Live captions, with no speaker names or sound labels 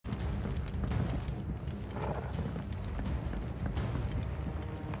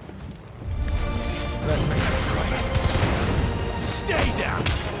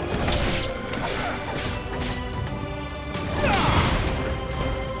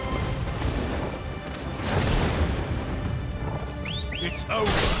It's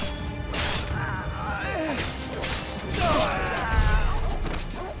over.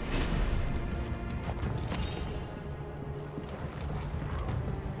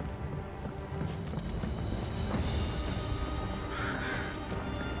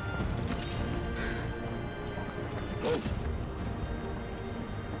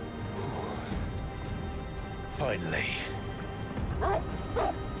 Finally.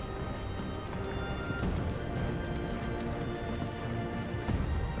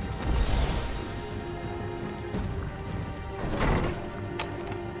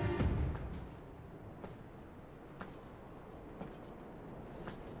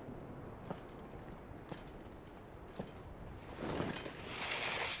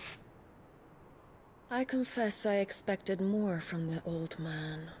 I confess I expected more from the old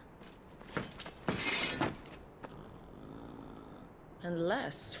man. And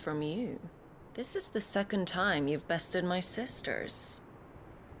less from you. This is the second time you've bested my sisters.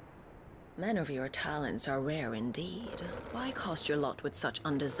 Men of your talents are rare indeed. Why cast your lot with such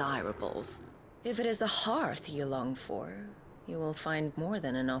undesirables? If it is the hearth you long for, you will find more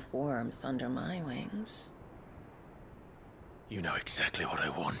than enough warmth under my wings. You know exactly what I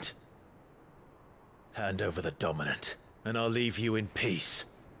want. Hand over the dominant, and I'll leave you in peace.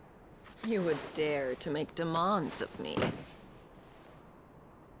 You would dare to make demands of me.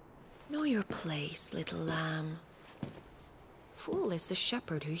 Know your place, little lamb. Fool is the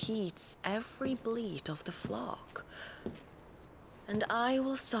shepherd who heeds every bleat of the flock. And I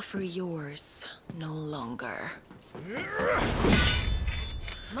will suffer yours no longer.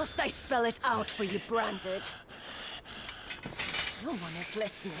 Must I spell it out for you, Branded? No one is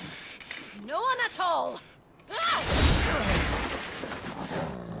listening. No one at all!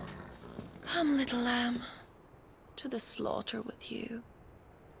 Come, little lamb, to the slaughter with you.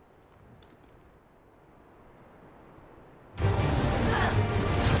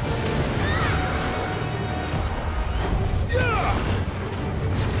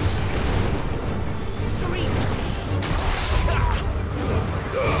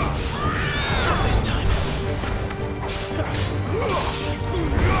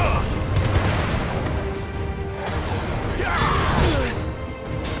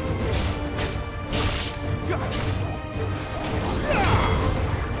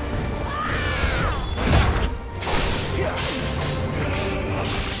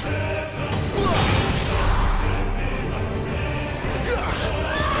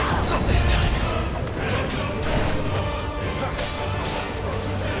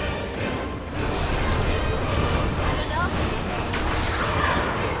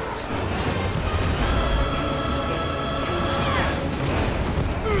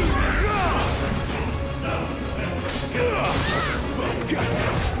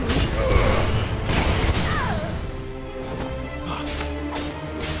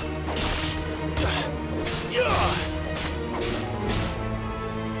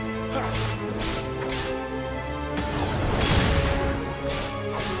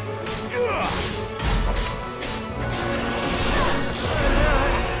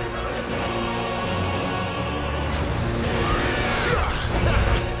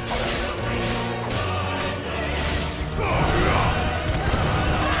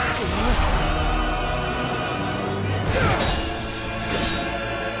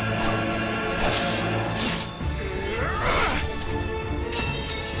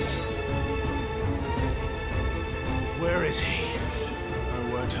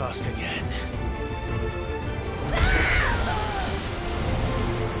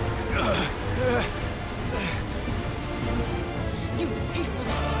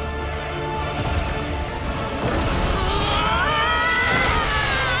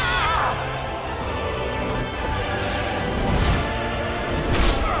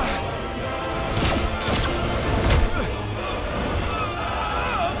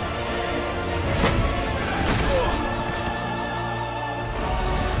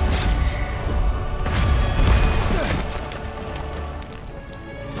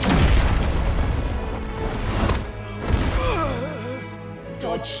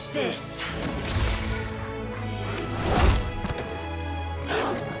 Dodge this.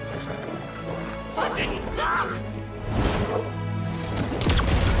 Fucking dog!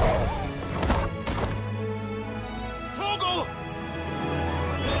 Toggle!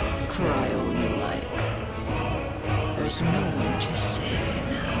 Cry all you like. There's no one to save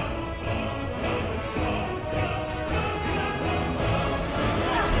now.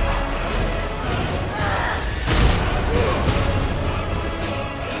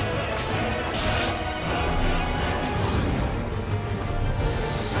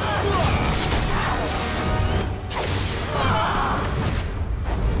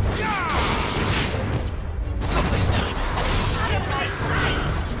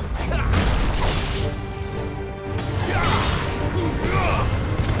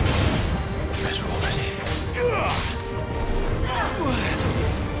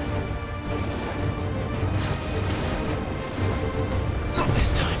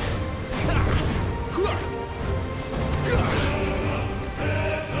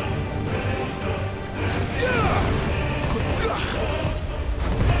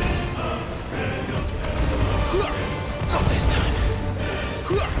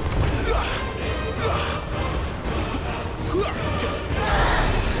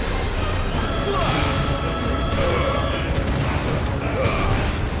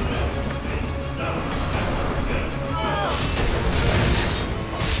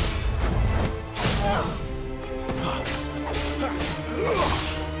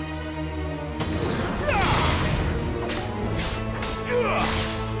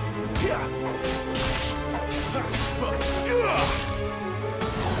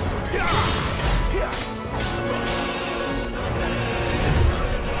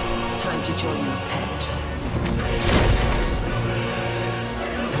 join your pet.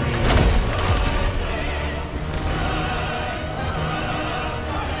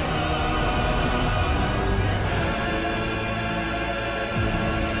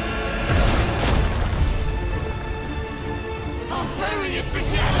 I'll bury it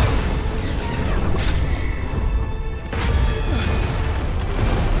together!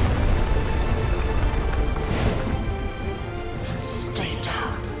 Stay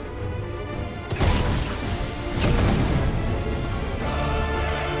down.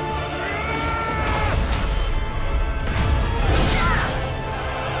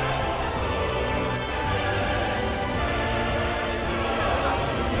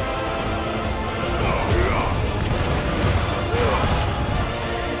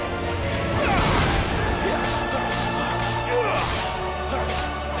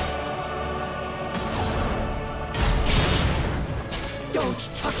 Don't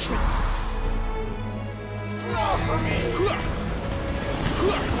touch me! Roll for me!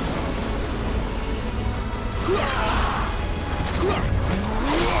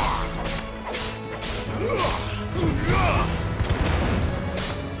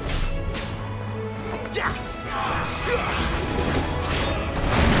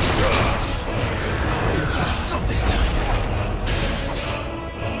 Not this time.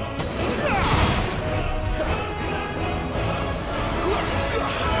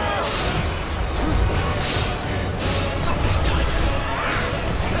 Too slow. Not this time.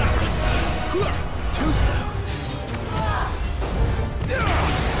 Too slow.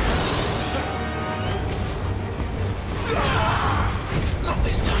 Not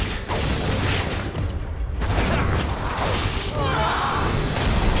this time.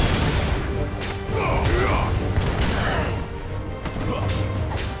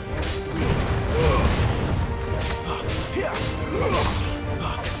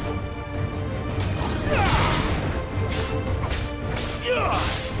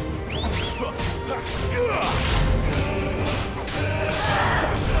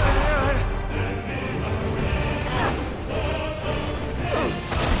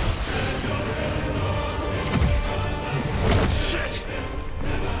 Shit!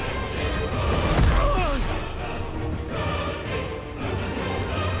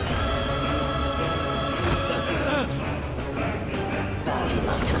 Bad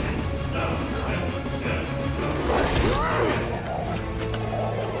luck.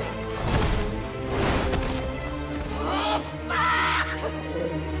 Oh, fuck!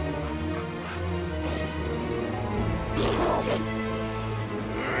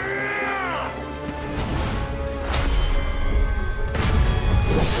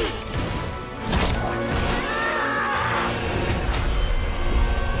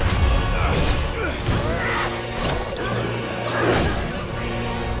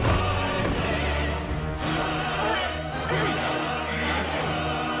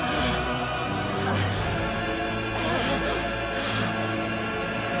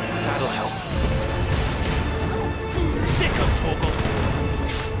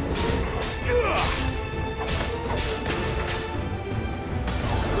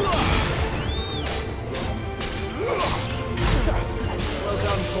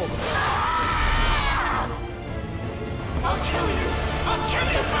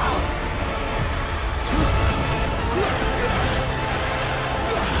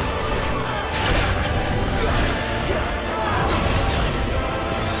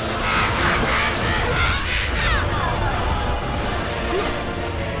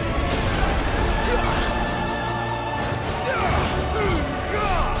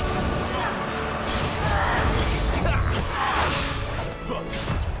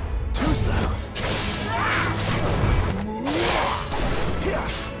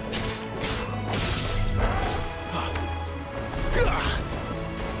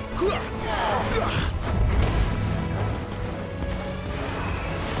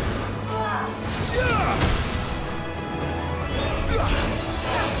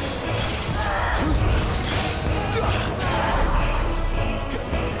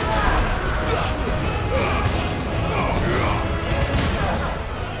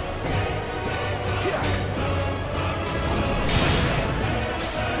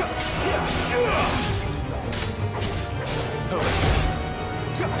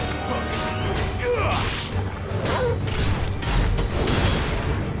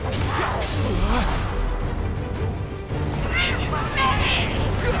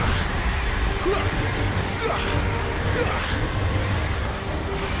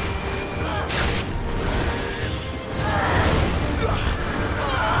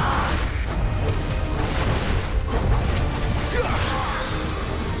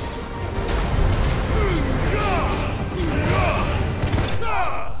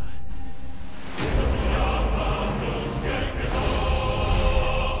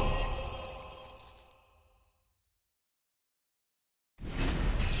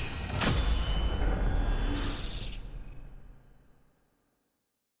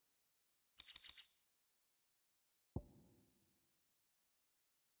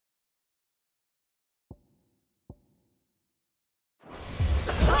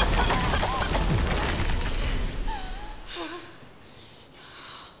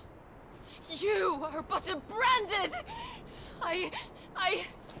 You're but a branded...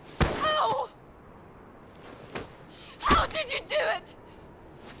 How? How did you do it?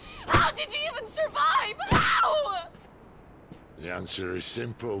 How did you even survive? How? The answer is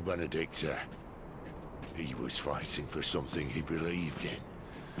simple, Benedikta. He was fighting for something he believed in.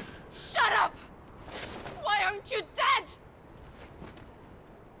 Shut up! Why aren't you dead?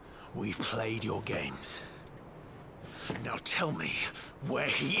 We've played your games. Now tell me where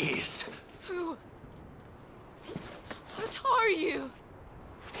he is. Who? What are you?